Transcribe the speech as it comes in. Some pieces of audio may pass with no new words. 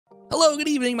Hello, good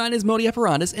evening, my name is Modi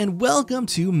Apparandus, and welcome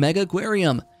to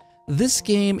Megaquarium. This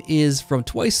game is from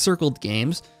Twice Circled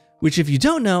Games, which if you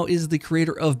don't know is the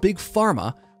creator of Big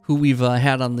Pharma, who we've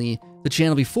had on the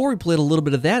channel before. We played a little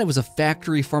bit of that. It was a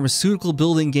factory pharmaceutical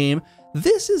building game.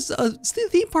 This is a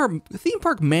theme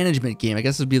park management game, I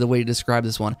guess would be the way to describe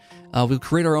this one. We'll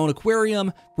create our own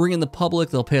aquarium, bring in the public,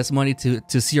 they'll pay us money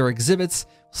to see our exhibits,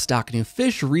 stock new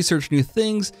fish, research new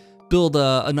things, build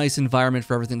a nice environment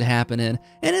for everything to happen in,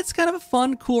 and it's kind of a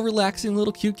fun, cool, relaxing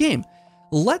little cute game.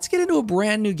 Let's get into a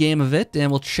brand new game of it, and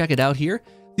we'll check it out here.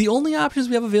 The only options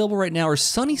we have available right now are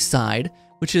Sunnyside,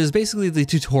 which is basically the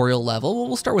tutorial level.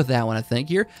 We'll start with that one, I think,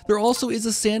 here. There also is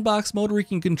a sandbox mode where you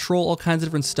can control all kinds of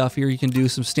different stuff here. You can do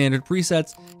some standard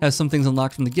presets, have some things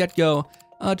unlocked from the get-go,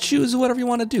 choose whatever you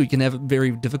want to do. You can have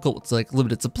very difficult, like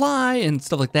limited supply and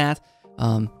stuff like that.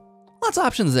 Lots of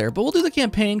options there, but we'll do the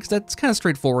campaign because that's kind of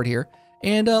straightforward here.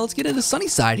 And let's get into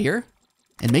Sunnyside here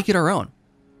and make it our own.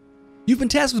 You've been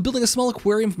tasked with building a small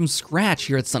aquarium from scratch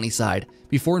here at Sunnyside.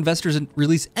 Before investors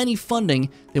release any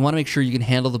funding, they want to make sure you can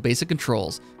handle the basic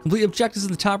controls. Complete objectives in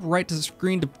the top right to the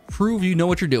screen to prove you know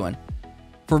what you're doing.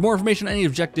 For more information on any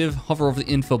objective, hover over the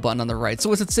info button on the right. So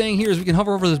what's it saying here is we can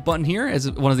hover over this button here as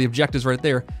one of the objectives right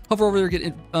there. Hover over there,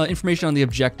 get information on the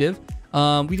objective.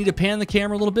 We need to pan the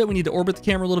camera a little bit. We need to orbit the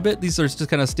camera a little bit. These are just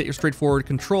kind of straightforward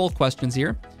control questions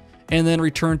here. And then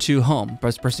return to home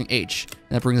by pressing H.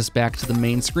 And that brings us back to the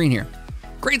main screen here.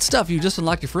 Great stuff, you just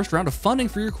unlocked your first round of funding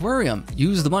for your aquarium.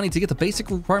 Use the money to get the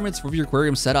basic requirements for your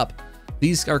aquarium set up.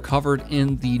 These are covered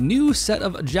in the new set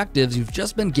of objectives you've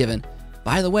just been given.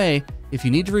 By the way, if you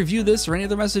need to review this or any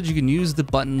other message, you can use the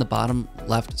button in the bottom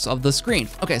left of the screen.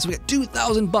 Okay, so we got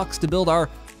 2,000 bucks to build our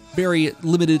very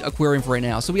limited aquarium for right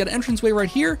now. So we got an entranceway right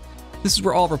here. This is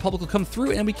where all of our public will come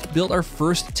through and we can build our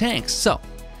first tanks. So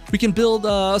we can build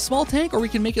a small tank or we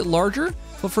can make it larger.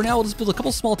 But for now, we'll just build a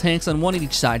couple small tanks on one at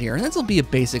each side here. And this will be a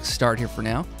basic start here for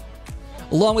now.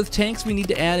 Along with tanks, we need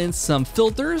to add in some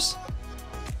filters.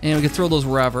 And we can throw those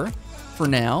wherever for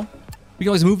now. We can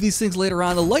always move these things later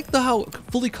on. I like how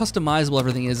fully customizable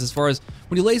everything is as far as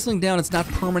when you lay something down, it's not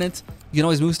permanent. You can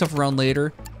always move stuff around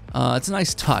later. It's a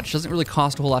nice touch. Doesn't really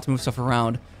cost a whole lot to move stuff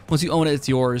around. Once you own it, it's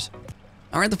yours.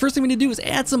 All right, the first thing we need to do is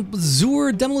add some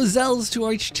Zur Demoiselles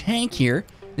to each tank here.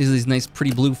 These are these nice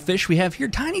pretty blue fish we have here,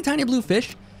 tiny blue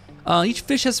fish. Each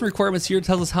fish has some requirements here. It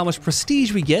tells us how much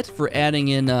prestige we get for adding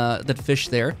in that fish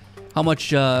there, how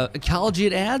much ecology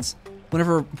it adds,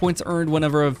 whenever points earned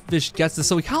whenever a fish gets this.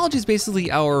 So ecology is basically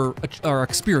our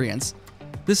experience.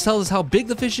 This tells us how big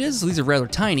the fish is, so these are rather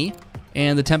tiny,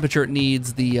 and the temperature it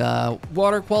needs, the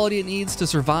water quality it needs to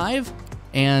survive,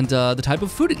 and the type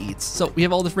of food it eats. So we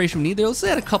have all the information we need there. Let's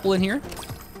add a couple in here.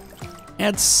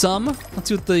 Add some. Let's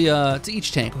do it to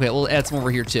each tank. Okay, we'll add some over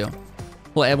here too.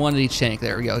 We'll add one to each tank.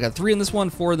 There we go. We got 3 in this one,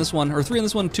 4 in this one, or 3 in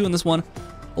this one, 2 in this one.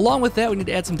 Along with that, we need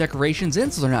to add some decorations in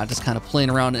so they're not just kind of playing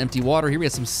around in empty water. Here we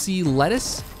have some sea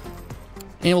lettuce.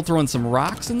 And we'll throw in some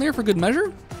rocks in there for good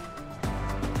measure.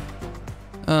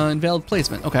 Invalid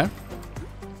placement. Okay.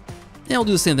 And we'll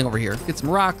do the same thing over here. Get some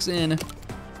rocks in.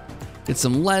 Get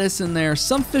some lettuce in there.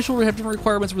 Some fish will have different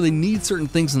requirements where they need certain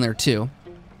things in there too.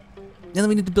 And then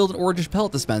we need to build an orange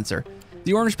pellet dispenser.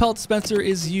 The orange pellet dispenser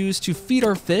is used to feed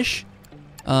our fish.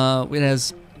 It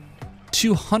has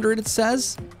 200, it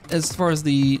says, as far as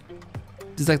the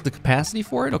capacity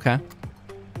for it. Okay.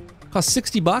 Costs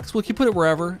 60 bucks. We can put it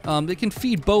wherever. It can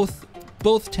feed both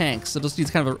tanks. So it just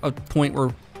needs kind of a point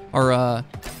where our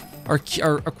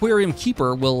aquarium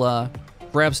keeper will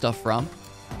grab stuff from.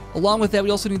 Along with that, we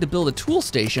also need to build a tool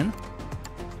station.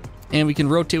 And we can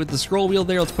rotate with the scroll wheel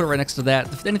there. Let's put it right next to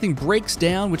that. If anything breaks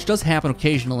down, which does happen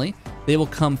occasionally, they will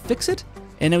come fix it.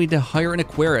 And then we need to hire an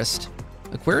aquarist.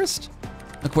 Aquarist?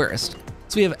 Aquarist.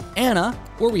 So we have Anna,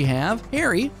 or we have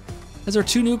Harry, as our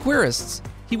 2 new aquarists.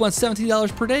 He wants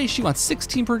 $17 per day. She wants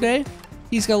 16 per day.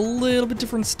 He's got a little bit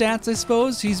different stats, I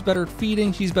suppose. He's better at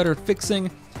feeding. She's better at fixing.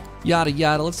 Yada,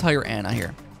 yada. Let's hire Anna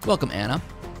here. Welcome, Anna.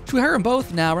 Should we hire them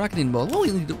both? Nah, we're not going to need them both. Well,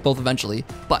 we need both eventually,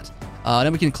 but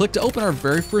then we can click to open our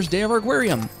very first day of our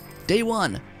aquarium. Day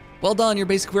 1. Well done, your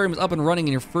base aquarium is up and running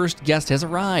and your first guest has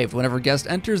arrived. Whenever a guest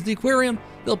enters the aquarium,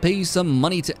 they'll pay you some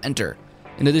money to enter.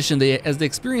 In addition, as they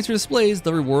experience your displays,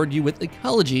 they'll reward you with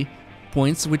ecology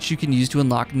points, which you can use to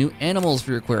unlock new animals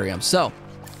for your aquarium. So,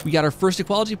 we got our first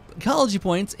ecology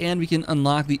points, and we can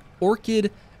unlock the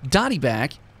orchid dotty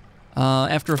back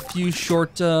after a few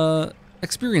short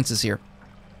experiences here.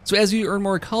 So as you earn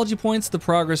more ecology points, the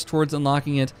progress towards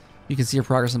unlocking it, you can see your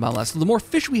progress in the bottom left. So the more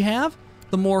fish we have,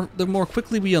 the more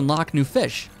quickly we unlock new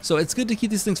fish. So it's good to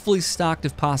keep these things fully stocked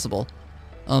if possible.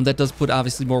 That does put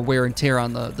obviously more wear and tear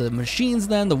on the machines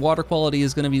then. The water quality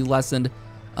is going to be lessened.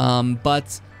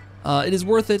 but it is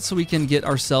worth it so we can get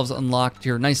ourselves unlocked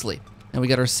here nicely. And we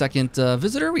got our second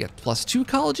visitor. We got +2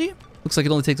 ecology. Looks like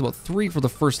it only takes about 3 for the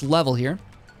first level here.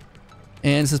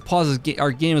 And it says pause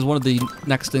our game is one of the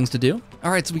next things to do.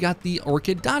 All right, so we got the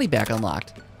Orchid Dotty back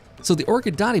unlocked. So the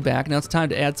Orchid Dotty back, now it's time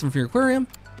to add some for your aquarium.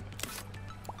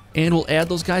 And we'll add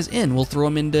those guys in. We'll throw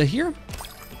them into here,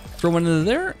 throw one into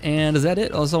there, and is that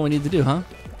it? Oh, that's all we need to do, huh?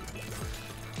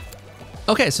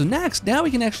 Okay, so now we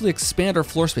can actually expand our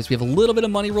floor space. We have a little bit of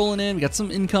money rolling in. We got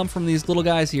some income from these little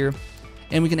guys here,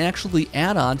 and we can actually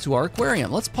add on to our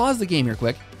aquarium. Let's pause the game here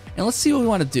quick, and let's see what we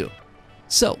want to do.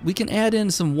 So we can add in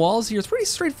some walls here. It's pretty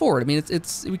straightforward. I mean,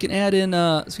 we can add in,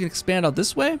 so we can expand out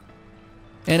this way,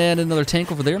 and add another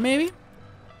tank over there maybe.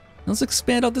 Let's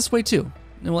expand out this way too,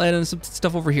 and we'll add in some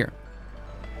stuff over here.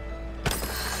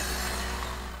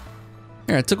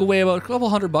 All right, it took away about a couple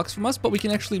 $100 from us, but we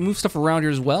can actually move stuff around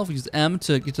here as well. If we use M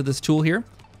to get to this tool here,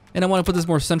 and I want to put this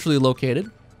more centrally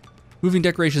located. Moving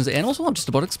decorations and animals, well, I'm just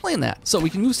about to explain that. So we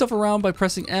can move stuff around by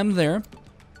pressing M there,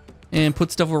 and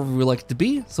put stuff wherever we like it to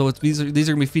be. So these are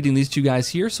gonna be feeding these 2 guys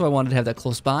here, so I wanted to have that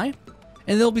close by.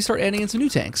 And they'll be start adding in some new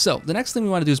tanks. So the next thing we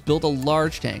want to do is build a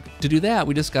large tank. To do that,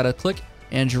 we just gotta click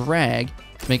and drag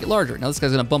to make it larger. Now this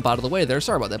guy's gonna bump out of the way there.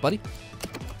 Sorry about that, buddy.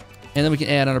 And then we can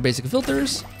add on our basic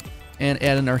filters and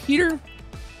add in our heater.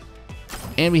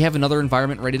 And we have another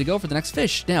environment ready to go for the next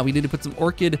fish. Now we need to put some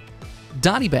Orchid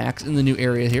Dotty backs in the new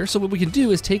area here. So what we can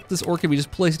do is take this orchid we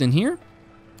just placed in here,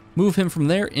 move him from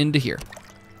there into here.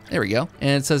 There we go.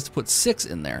 And it says to put 6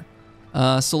 in there.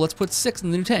 So let's put 6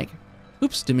 in the new tank.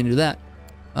 Oops, didn't mean to do that.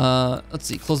 Let's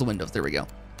see, close the windows. There we go.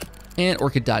 And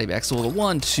Orchid Dotty back. So we'll go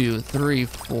 1, 2, 3,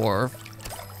 4,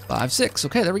 5, 6.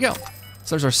 Okay, there we go. So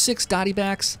there's our 6 Dotty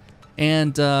backs.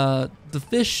 And the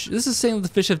fish, this is saying that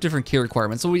the fish have different care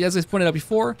requirements. So as I pointed out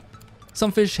before,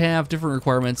 some fish have different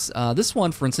requirements. This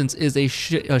one, for instance, is a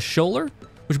shoaler,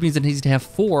 which means it needs to have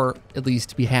 4 at least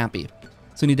to be happy.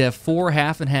 So we need to have 4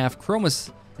 half and half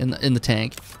chromis in the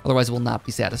tank, otherwise it will not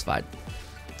be satisfied.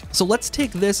 So let's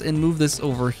take this and move this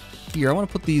over here. I want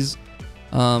to put these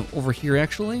over here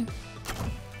actually.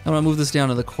 I want to move this down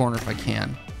to the corner if I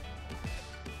can.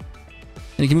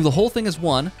 And you can move the whole thing as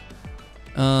one,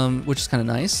 which is kind of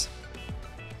nice.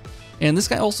 And this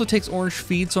guy also takes orange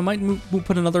feed, so I might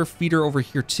put another feeder over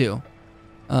here too.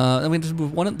 I'm going to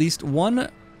move at least one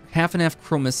half and half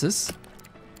chromisis.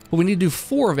 But we need to do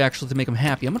 4 of actually to make them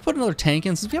happy. I'm going to put another tank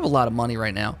in since we have a lot of money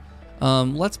right now.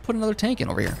 Let's put another tank in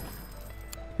over here.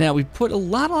 Now, we put a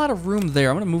lot of room there.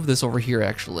 I'm going to move this over here,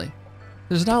 actually.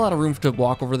 There's not a lot of room to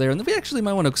walk over there. And then we actually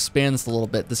might want to expand this a little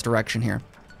bit, this direction here.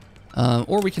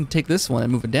 Or we can take this one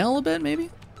and move it down a little bit, maybe?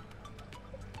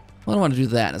 Well, I don't want to do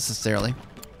that necessarily.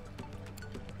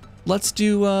 Let's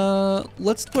do,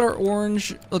 let's put our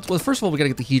orange... Well, first of all, we got to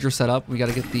get the heater set up. We got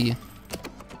to get the...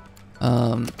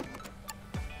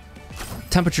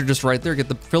 temperature just right there, get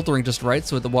the filtering just right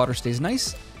so the water stays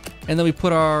nice. And then we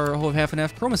put our whole half and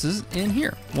half chromises in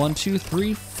here. 1, 2,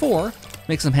 3, 4.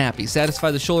 Makes them happy.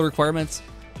 Satisfy the shoaler requirements.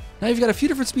 Now you've got a few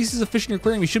different species of fish in your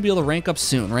aquarium. You should be able to rank up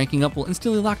soon. Ranking up will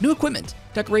instantly unlock new equipment,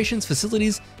 decorations,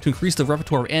 facilities to increase the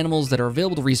repertoire of animals that are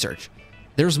available to research.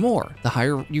 There's more. The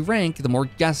higher you rank, the more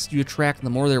guests you attract, and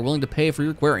the more they're willing to pay for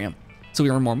your aquarium. So we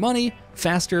earn more money,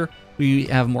 faster, we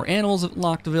have more animals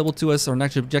unlocked available to us. Our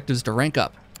next objective is to rank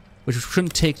up, which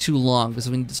shouldn't take too long because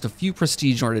we need just a few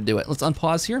prestige in order to do it. Let's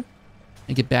unpause here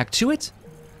and get back to it.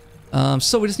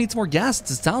 So we just need some more guests,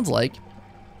 it sounds like.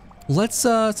 Let's,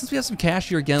 since we have some cash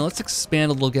here again, let's expand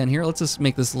a little again here. Let's just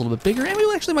make this a little bit bigger. And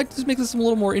we actually might just make this a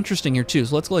little more interesting here too.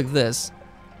 So let's go like this.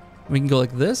 We can go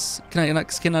like this. Can I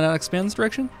not expand this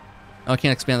direction? Oh, I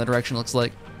can't expand the direction, looks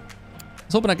like. I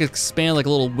was hoping I could expand like a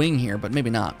little wing here, but maybe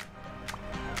not.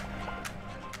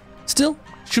 Still,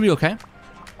 should be okay.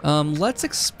 Let's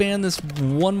expand this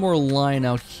one more line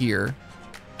out here.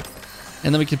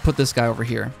 And then we could put this guy over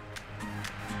here.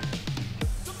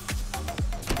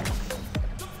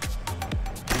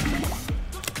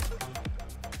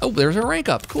 Oh, there's our rank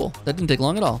up. Cool. That didn't take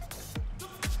long at all.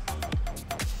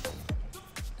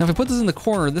 Now, if I put this in the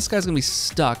corner, this guy's going to be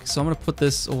stuck. So I'm going to put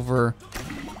this over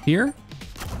here.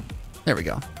 There we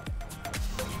go.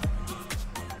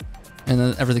 And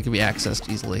then everything can be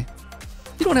accessed easily.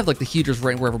 You don't have like the heaters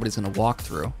right where everybody's going to walk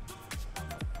through.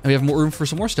 And we have more room for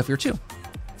some more stuff here too.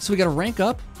 So we got to rank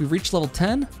up. We've reached level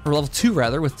 10, or level 2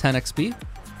 rather, with 10 XP.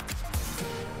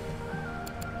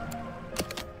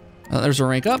 There's our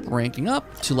rank up, ranking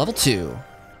up to level 2.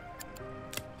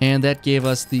 And that gave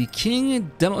us the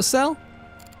King demo cell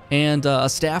and a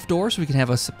staff door, so we can have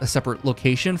a separate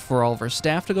location for all of our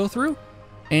staff to go through,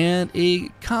 and a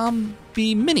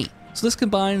Combi Mini, So this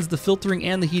combines the filtering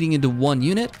and the heating into one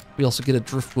unit. We also get a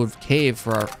driftwood cave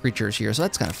for our creatures here, so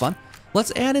that's kind of fun.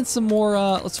 Let's add in some more,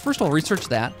 let's first of all research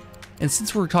that. And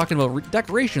since we're talking about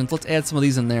decorations, let's add some of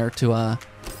these in there to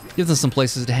give them some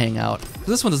places to hang out. Because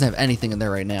this one doesn't have anything in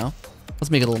there right now. Let's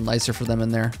make it a little nicer for them in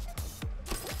there.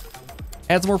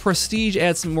 Add some more prestige,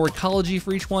 add some more ecology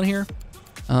for each one here.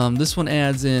 This one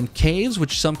adds in caves,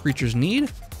 which some creatures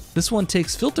need. This one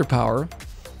takes filter power,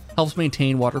 helps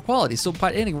maintain water quality. So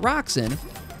by adding rocks in,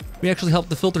 we actually help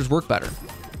the filters work better.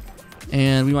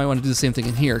 And we might want to do the same thing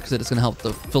in here because it's going to help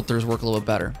the filters work a little bit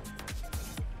better.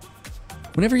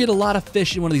 Whenever you get a lot of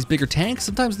fish in one of these bigger tanks,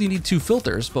 sometimes you need 2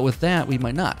 filters, but with that, we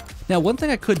might not. Now, one thing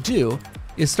I could do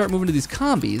is start moving to these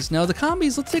combis. Now, the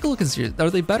combis, let's take a look and see. Are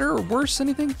they better or worse,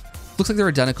 anything? Looks like they're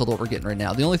identical to what we're getting right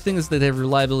now. The only thing is that they have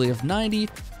reliability of 90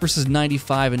 versus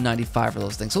 95 and 95 for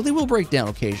those things. So they will break down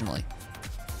occasionally.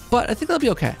 But I think that'll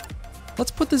be okay.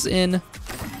 Let's put this in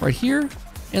right here,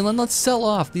 and then let's sell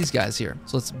off these guys here.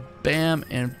 So let's bam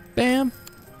and bam.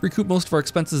 Recoup most of our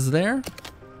expenses there.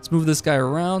 Let's move this guy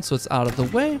around so it's out of the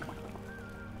way.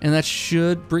 And that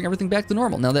should bring everything back to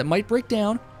normal. Now that might break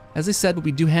down, as I said, but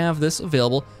we do have this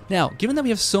available. Now, given that we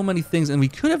have so many things and we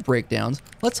could have breakdowns,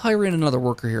 let's hire in another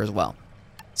worker here as well.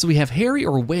 So we have Harry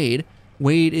or Wade.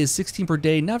 Wade is 16 per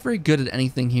day, not very good at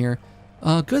anything here.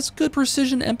 Good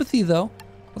precision empathy though.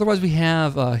 Otherwise we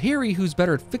have Harry, who's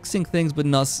better at fixing things but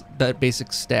not basic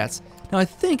stats. Now I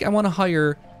think I want to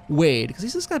hire Wade because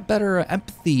he's just got better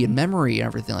empathy and memory and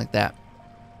everything like that.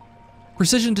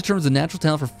 Precision determines the natural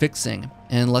talent for fixing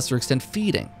and lesser extent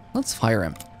feeding. Let's hire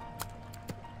him.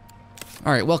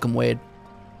 All right, welcome Wade.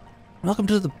 Welcome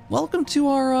to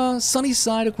our sunny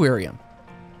side aquarium.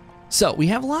 So we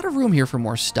have a lot of room here for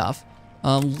more stuff.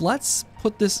 Let's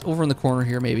put this over in the corner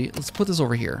here, maybe. Let's put this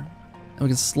over here. And we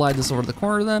can slide this over to the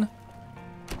corner then.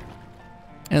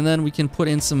 And then we can put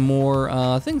in some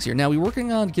more things here. Now we're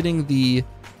working on getting the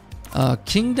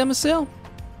King Demoiselle?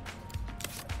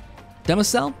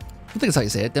 Demoiselle? I think that's how you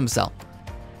say it, Demoiselle.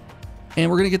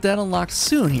 And we're gonna get that unlocked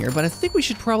soon here, but I think we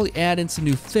should probably add in some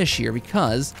new fish here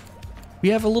because we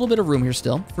have a little bit of room here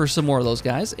still for some more of those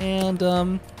guys. And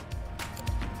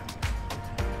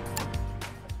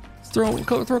throw a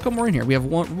couple more in here. We have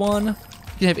one. You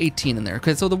can have 18 in there.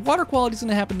 Okay, so the water quality is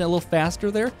gonna happen a little faster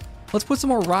there. Let's put some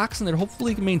more rocks in there.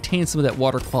 Hopefully, we can maintain some of that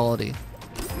water quality.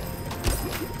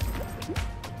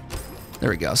 There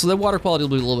we go. So the water quality will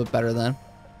be a little bit better then.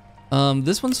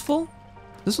 This one's full.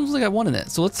 This one's like got 1 in it.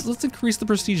 So let's increase the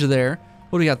prestige there.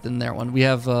 What do we got in there? One. We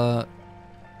have the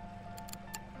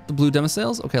blue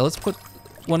demoiselles. Okay, let's put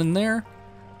 1 in there,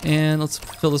 and let's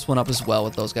fill this one up as well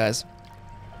with those guys.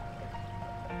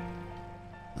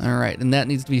 All right, and that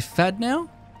needs to be fed now.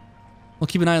 We'll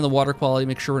keep an eye on the water quality,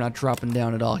 make sure we're not dropping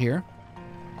down at all here.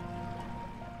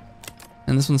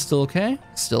 And this one's still okay?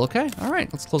 Still okay. All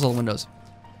right, let's close all the windows.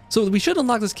 So we should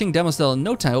unlock this King Demoiselle in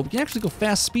no time, but we can actually go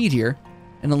fast speed here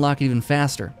and unlock it even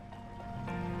faster.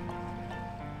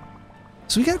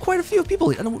 So we got quite a few people.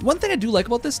 And one thing I do like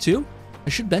about this too, I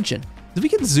should mention, is we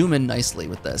can zoom in nicely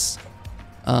with this.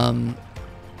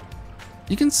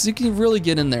 You can really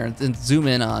get in there and zoom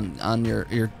in on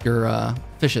your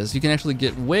fishes. You can actually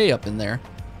get way up in there.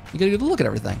 You get a good look at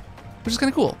everything, which is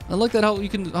kind of cool. I like that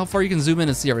how far you can zoom in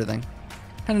and see everything.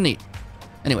 Kind of neat.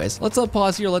 Anyways, let's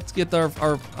pause here. Let's get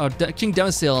our King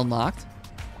Demoiselle unlocked.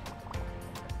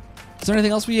 Is there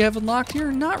anything else we have unlocked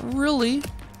here? Not really.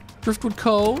 Driftwood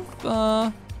Cove,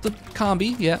 the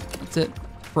combi. Yeah, that's it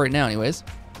for right now, anyways.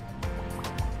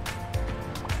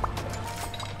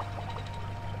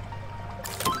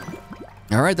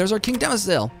 All right, there's our King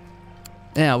Demoiselle.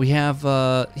 Now we have,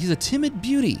 he's a timid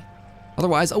beauty,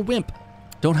 otherwise a wimp.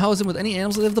 Don't house him with any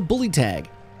animals that have the bully tag.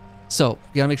 So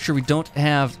we gotta make sure we don't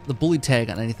have the bully tag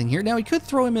on anything here. Now we could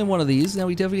throw him in one of these. Now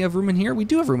we definitely have room in here. We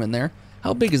do have room in there.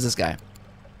 How big is this guy?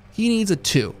 He needs a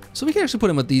 2. So we can actually put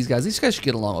him with these guys. These guys should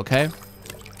get along okay.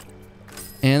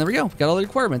 And there we go. We got all the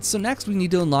requirements. So next we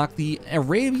need to unlock the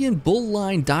Arabian Bull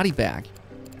Line Dotty Bag.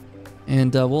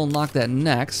 And we'll unlock that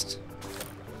next.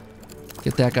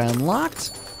 Get that guy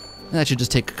unlocked. And that should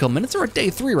just take a couple minutes. We're at day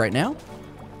 3 right now.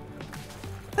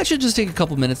 That should just take a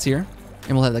couple minutes here.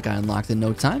 And we'll have that guy unlocked in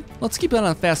no time. Let's keep it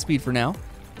on fast speed for now.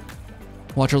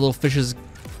 Watch our little fishes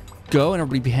go and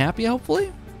everybody be happy,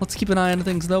 hopefully. Let's keep an eye on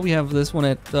things though. We have this one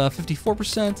at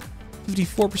 54%,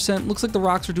 54%. Looks like the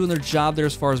rocks are doing their job there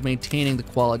as far as maintaining the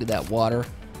quality of that water,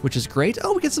 which is great.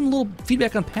 Oh, we get some little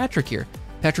feedback on Patrick here.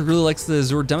 Patrick really likes the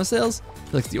Azure Demoiselles.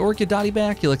 He likes the Orchid Dotty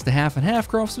back. He likes the half and half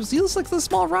Chromos. He likes the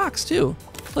small rocks too.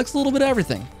 He likes a little bit of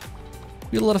everything.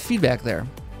 We get a lot of feedback there.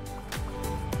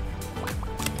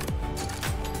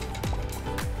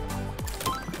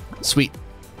 Sweet.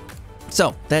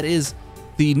 So that is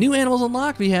the new animals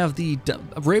unlocked. We have the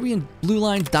Arabian blue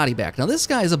line dotty back. Now this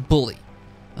guy is a bully.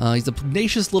 He's a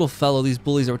pugnacious little fellow. These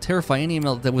bullies are terrify any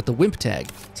animal with the wimp tag,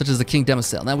 such as the king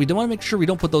demoiselle. Now we do want to make sure we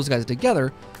don't put those guys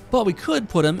together, but we could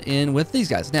put them in with these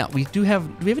guys. Now do we have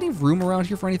any room around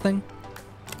here for anything?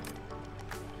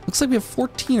 Looks like we have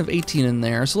 14 of 18 in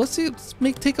there. So let's see,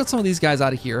 take out some of these guys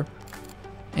out of here.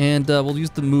 And we'll use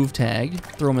the move tag,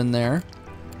 throw them in there.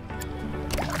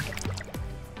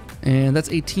 And that's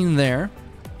 18 there.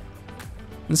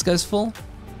 This guy's full.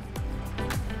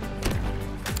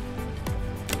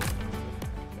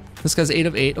 This guy's 8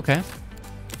 of 8, okay.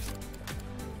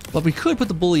 But we could put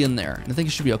the bully in there, and I think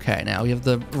it should be okay. Now we have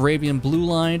the Arabian blue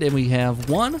line, and we have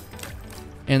 1,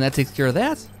 and that takes care of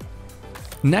that.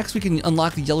 Next, we can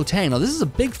unlock the yellow tang. Now this is a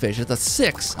big fish. It's a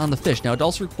 6 on the fish. Now it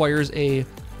also requires a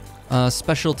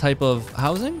special type of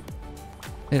housing.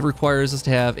 It requires us to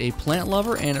have a plant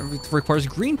lover, and it requires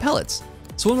green pellets.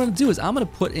 So what I'm going to do is I'm going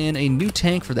to put in a new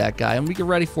tank for that guy, and we get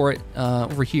ready for it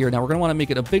over here. Now we're going to want to make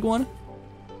it a big one,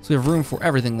 so we have room for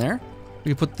everything there.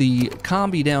 We can put the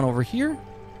combi down over here.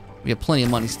 We have plenty of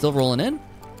money still rolling in.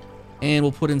 And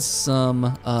we'll put in some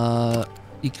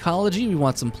ecology. We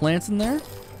want some plants in there.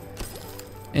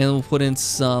 And we'll put in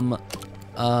some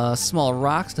small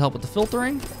rocks to help with the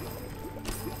filtering.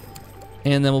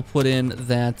 And then we'll put in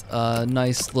that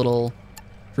nice little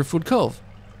driftwood cove.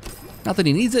 Not that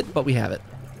he needs it, but we have it.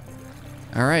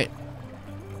 All right.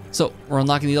 So we're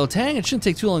unlocking the yellow tang. It shouldn't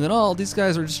take too long at all. These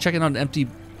guys are just checking out an empty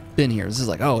bin here. This is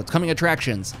like, oh, it's coming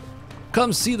attractions.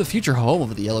 Come see the future home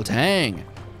of the yellow tang.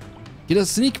 Get a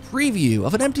sneak preview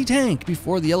of an empty tank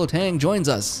before the yellow tang joins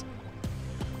us.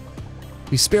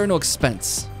 We spare no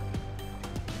expense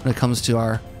when it comes to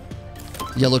our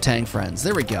yellow tang friends.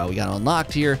 There we go. We got it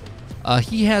unlocked here.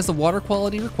 He has the water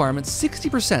quality requirement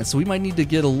 60%, so we might need to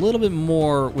get a little bit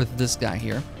more with this guy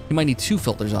here. You might need 2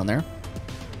 filters on there.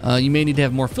 You may need to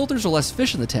have more filters or less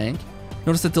fish in the tank.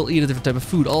 Notice that they'll eat a different type of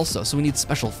food also, so we need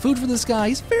special food for this guy.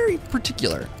 He's very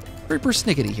particular, very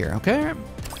persnickety here, okay?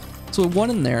 So 1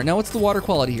 in there. Now what's the water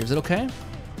quality here? Is it okay?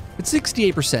 It's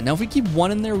 68%. Now if we keep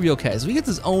 1 in there, we'll be okay. So we get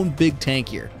his own big tank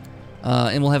here.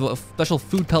 And we'll have a special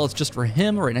food pellets just for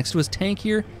him right next to his tank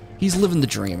here. He's living the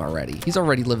dream already. He's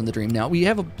already living the dream. Now we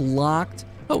have a blocked,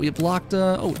 oh, we have blocked,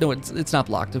 oh no, it's not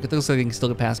blocked. Okay, it looks like I can still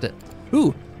get past it.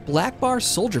 Ooh, black bar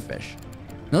soldierfish.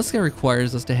 Now this guy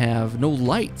requires us to have no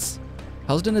lights.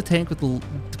 Housed in a tank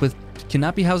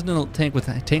cannot be housed in a tank with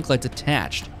tank lights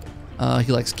attached.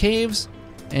 He likes caves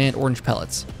and orange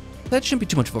pellets. That shouldn't be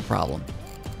too much of a problem.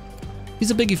 He's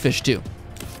a biggie fish too.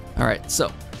 All right,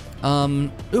 so,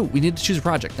 ooh, we need to choose a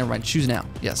project. Never mind, choose now.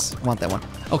 Yes, I want that one.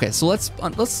 Okay, so let's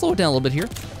slow it down a little bit here.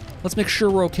 Let's make sure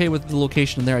we're okay with the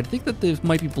location there. I think that they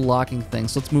might be blocking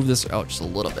things, so let's move this out just a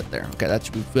little bit there. Okay, that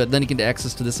should be good. Then you can get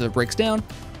access to this if it breaks down.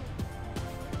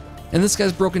 And this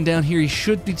guy's broken down here. He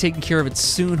should be taking care of it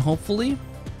soon, hopefully.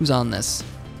 Who's on this?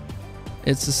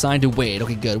 It's assigned to Wade.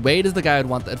 Okay, good. Wade is the guy I'd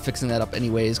want that fixing that up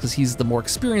anyways, because he's the more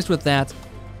experienced with that.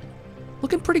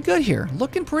 Looking pretty good here.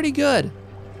 Looking pretty good.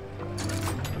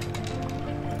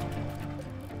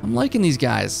 I'm liking these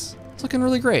guys. It's looking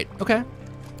really great. Okay.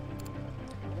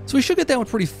 So we should get that one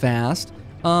pretty fast.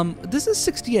 This is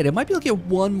 68. I might be able to get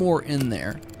 1 more in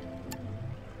there.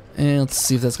 And let's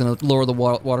see if that's going to lower the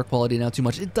water quality now too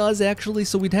much. It does actually,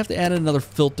 so we'd have to add another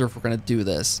filter if we're going to do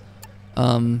this.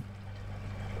 Kind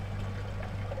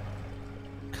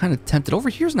of tempted. Over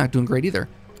here's not doing great either.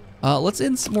 Let's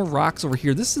add some more rocks over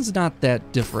here. This is not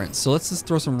that different, so let's just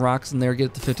throw some rocks in there, get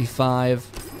it to 55.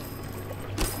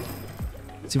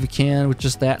 See if we can with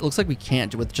just that. Looks like we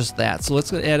can't do with just that, so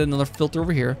let's add another filter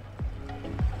over here.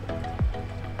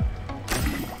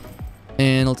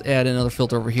 And let's add another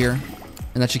filter over here.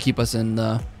 And that should keep us in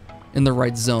the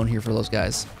right zone here for those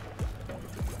guys.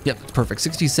 Yep, perfect.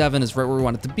 67 is right where we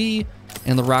want it to be,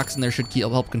 and the rocks in there should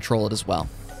help control it as well.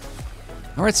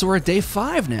 All right, so we're at day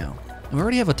 5 now, and we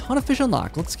already have a ton of fish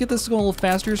unlocked. Let's get this going a little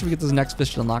faster so we get this next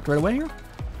fish unlocked right away here.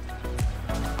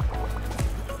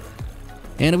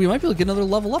 And we might be able to get another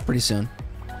level up pretty soon.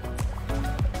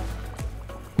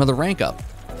 Another rank up.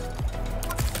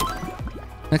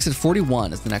 Next at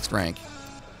 41 is the next rank.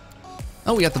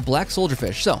 Oh, we got the black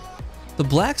soldierfish. So, the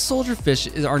black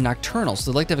soldierfish are nocturnal,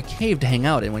 so they like to have a cave to hang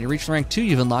out in. When you reach rank 2,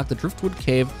 you've unlocked the driftwood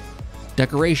cave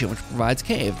decoration, which provides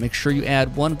cave. Make sure you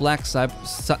add 1 black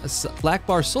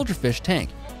bar soldierfish tank.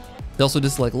 They also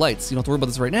dislike lights. You don't have to worry about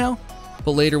this right now,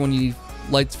 but later when you need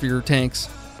lights for your tanks,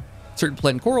 certain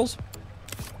plant and corals,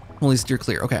 only steer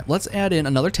clear. Okay, let's add in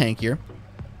another tank here.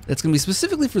 That's going to be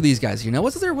specifically for these guys here. Now,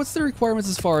 what's their requirements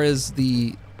as far as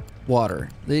the water?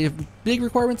 They have big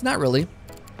requirements? Not really.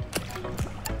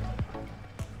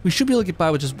 We should be able to get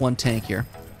by with just one tank here.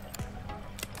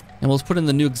 And we'll just put in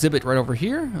the new exhibit right over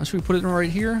here. Should we put it in right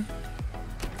here?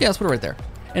 Yeah, let's put it right there.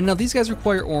 And now these guys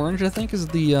require orange, I think, is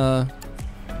the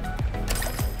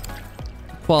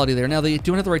quality there. Now they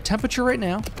don't have the right temperature right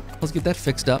now. Let's get that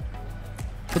fixed up.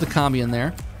 Put the combi in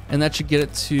there. And that should get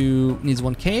it to, needs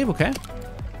one cave, okay.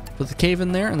 Put the cave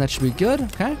in there, and that should be good,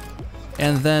 okay.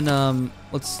 And then,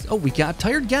 we got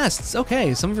tired guests.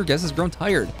 Okay, some of your guests have grown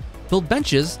tired. Build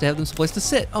benches to have them someplace to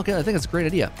sit. Okay, I think that's a great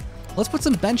idea. Let's put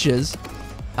some benches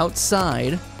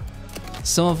outside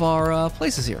some of our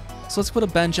places here. So let's put a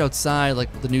bench outside,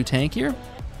 like the new tank here.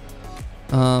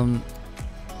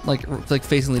 Like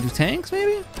facing the new tanks,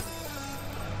 maybe?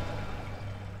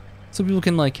 So people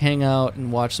can like hang out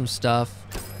and watch some stuff.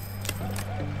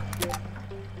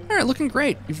 All right, looking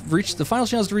great. You've reached the final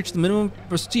challenge to reach the minimum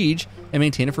prestige and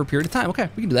maintain it for a period of time. Okay,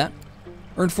 we can do that.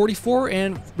 Earn 44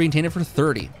 and maintain it for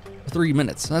 3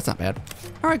 minutes. That's not bad.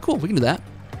 All right, cool. We can do that.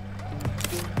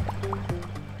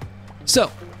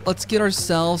 So let's get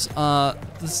ourselves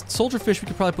this soldier fish. We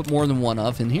could probably put more than one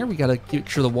of in here. We got to make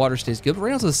sure the water stays good. But right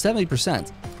now it's at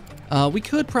 70%. We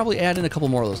could probably add in a couple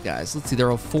more of those guys. Let's see,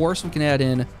 there are 4, so we can add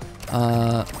in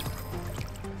a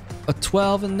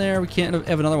 12 in there. We can't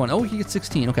have another one. Oh, we can get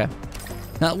 16. Okay.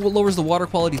 Now it lowers the water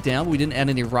quality down, but we didn't add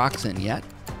any rocks in yet.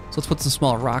 So let's put some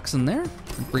small rocks in there.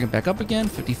 Bring it back up again.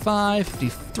 55,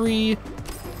 53,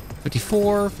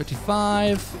 54,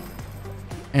 55,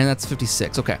 and that's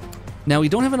 56. Okay. Now we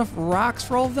don't have enough rocks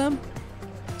for all of them,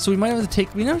 so we might have to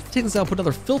take this out, put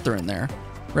another filter in there,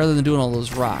 rather than doing all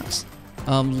those rocks.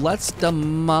 Let's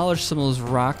demolish some of those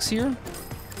rocks here,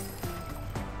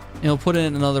 and we'll put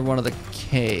in another one of the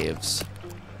caves,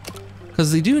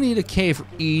 because they do need a cave for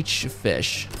each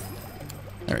fish.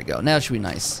 There we go. Now it should be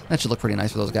nice. That should look pretty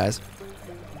nice for those guys.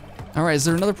 All right, is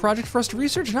there another project for us to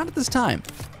research? Not at this time.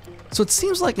 So it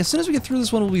seems like as soon as we get through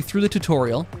this one, we'll be through the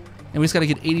tutorial, and we just got to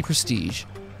get 80 prestige.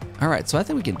 All right, so I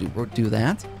think we can do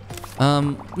that.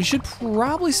 We should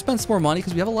probably spend some more money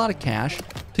because we have a lot of cash.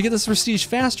 To get this prestige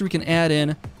faster, we can add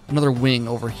in another wing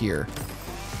over here.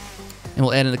 And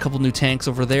we'll add in a couple new tanks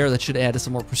over there. That should add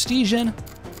some more prestige in.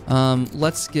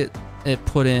 Let's get it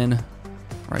put in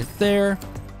right there.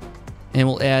 And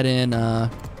we'll add in,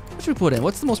 what should we put in?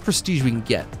 What's the most prestige we can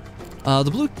get?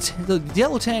 The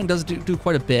yellow tang does do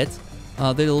quite a bit. They're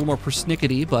a little more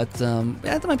persnickety, but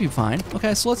yeah, that might be fine.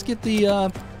 Okay, so let's get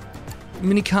the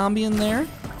mini combi in there.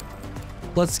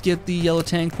 Let's get the yellow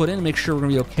tank put in and make sure we're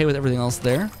gonna be okay with everything else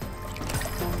there.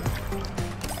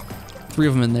 3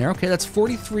 of them in there. Okay, that's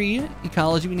 43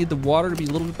 ecology. We need the water to be a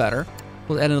little bit better.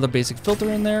 We'll add another basic filter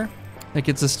in there. That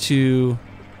gets us to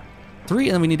 3,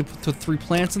 and then we need to put 3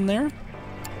 plants in there.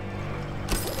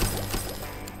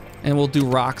 And we'll do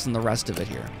rocks and the rest of it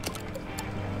here.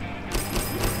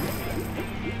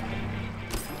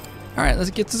 All right, let's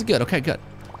get this good. Okay, good.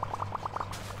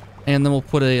 And then we'll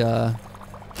put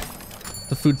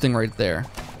the food thing right there,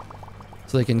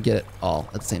 so they can get it all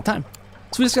at the same time.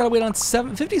 So we just gotta wait on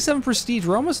 57 prestige.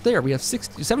 We're almost there. We have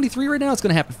 73 right now. It's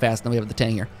gonna happen fast. Now we have the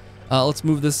tang here. Let's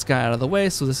move this guy out of the way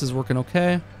so this is working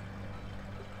okay.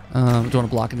 Don't want to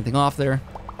block anything off there.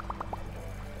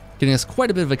 Getting us quite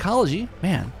a bit of ecology.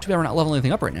 Man, too bad we're not leveling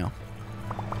anything up right now.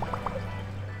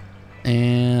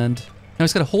 And now we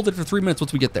just gotta hold it for 3 minutes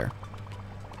once we get there,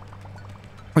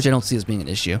 which I don't see as being an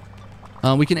issue.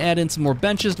 We can add in some more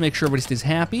benches to make sure everybody stays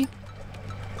happy.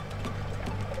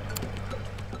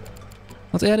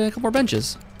 Let's add in a couple more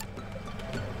benches.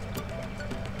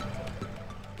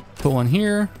 Put one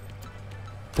here,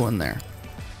 put one there.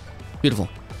 Beautiful.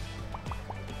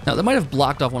 Now, that might have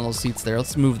blocked off one of those seats there.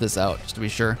 Let's move this out just to be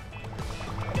sure.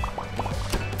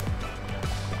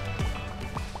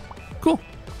 Cool.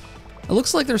 It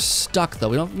looks like they're stuck though.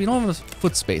 We don't have enough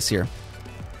foot space here.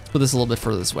 Let's put this a little bit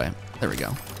further this way. There we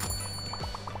go.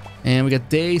 And we got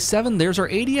day 7. There's our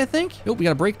 80, I think. Oh, we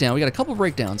got a breakdown. We got a couple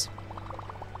breakdowns.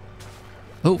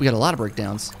 Oh, we got a lot of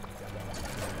breakdowns.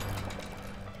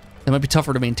 That might be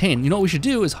tougher to maintain. You know what we should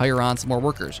do is hire on some more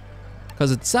workers,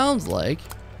 because it sounds like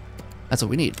that's what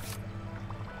we need.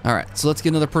 All right, so let's get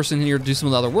another person in here to do some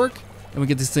of the other work, and we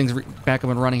get these things back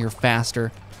up and running here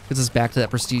faster. Gets us back to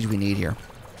that prestige we need here.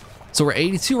 So we're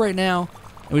 82 right now,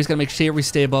 and we just gotta make sure we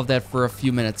stay above that for a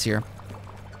few minutes here,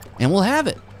 and we'll have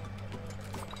it.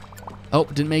 Oh,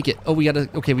 didn't make it. Oh, we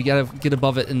gotta get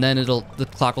above it, and then the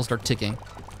clock will start ticking.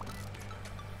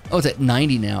 Oh, it's at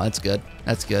 90 now. That's good.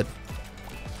 That's good.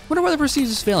 Wonder why the prestige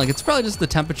is failing. It's probably just the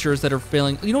temperatures that are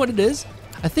failing. You know what it is?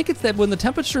 I think it's that when the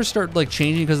temperatures start like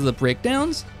changing because of the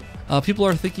breakdowns, people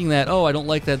are thinking that, oh, I don't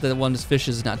like that one fish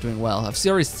is not doing well. I've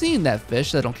already seen that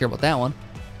fish. So I don't care about that one.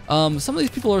 Some of these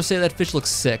people are saying that fish looks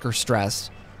sick or stressed.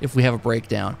 if we have a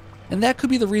breakdown. And that could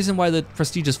be the reason why the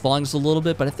prestige is falling just a little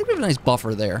bit, but I think we have a nice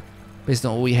buffer there based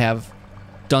on what we have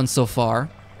done so far.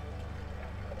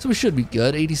 So we should be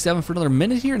good. 87 for another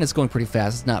minute here, and it's going pretty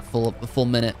fast. It's not a full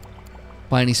minute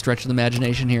by any stretch of the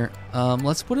imagination here.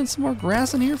 Let's put in some more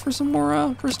grass in here for some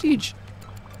more prestige.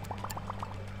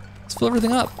 Let's fill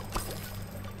everything up.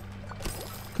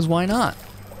 Because why not?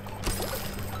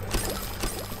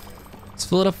 Let's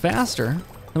fill it up faster. Then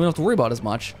we don't have to worry about as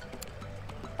much.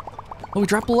 Oh, we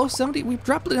dropped below 70. We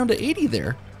dropped it down to 80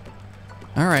 there.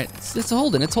 All right, it's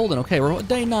holding. It's holding. Okay, we're at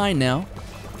day 9 now.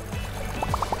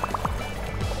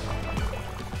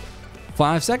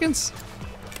 5 seconds.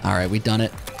 All right, we've done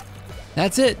it.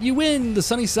 That's it. You win. The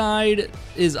Sunnyside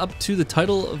is up to the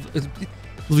title of...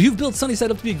 You've built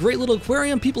Sunnyside up to be a great little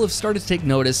aquarium. People have started to take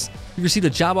notice. You received a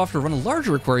job offer to run a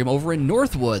larger aquarium over in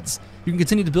Northwoods. You can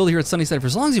continue to build here at Sunnyside for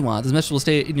as long as you want. This message will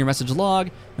stay in your message log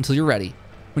until you're ready.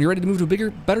 When you're ready to move to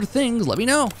bigger, better things, let me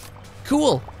know.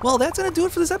 Cool. Well, that's going to do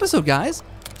it for this episode, guys.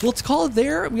 Let's call it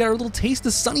there. We got our little taste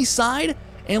of Sunnyside,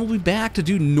 and we'll be back to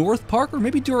do North Park or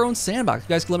maybe do our own sandbox. You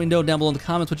guys can let me know down below in the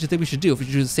comments what you think we should do. If we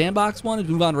should do the sandbox one and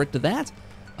move on right to that,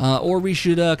 or we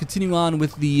should continue on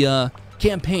with the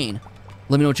campaign.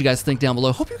 Let me know what you guys think down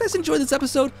below. Hope you guys enjoyed this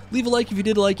episode. Leave a like if you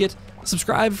did like it.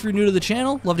 Subscribe if you're new to the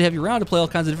channel. Love to have you around to play all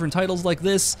kinds of different titles like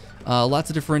this. Lots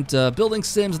of different building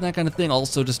sims and that kind of thing.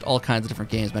 Also, just all kinds of different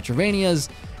games, Metrovanias,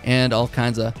 and all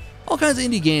kinds of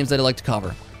indie games that I like to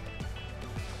cover.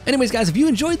 Anyways, guys, if you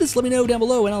enjoyed this, let me know down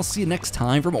below, and I'll see you next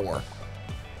time for more.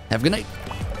 Have a good night.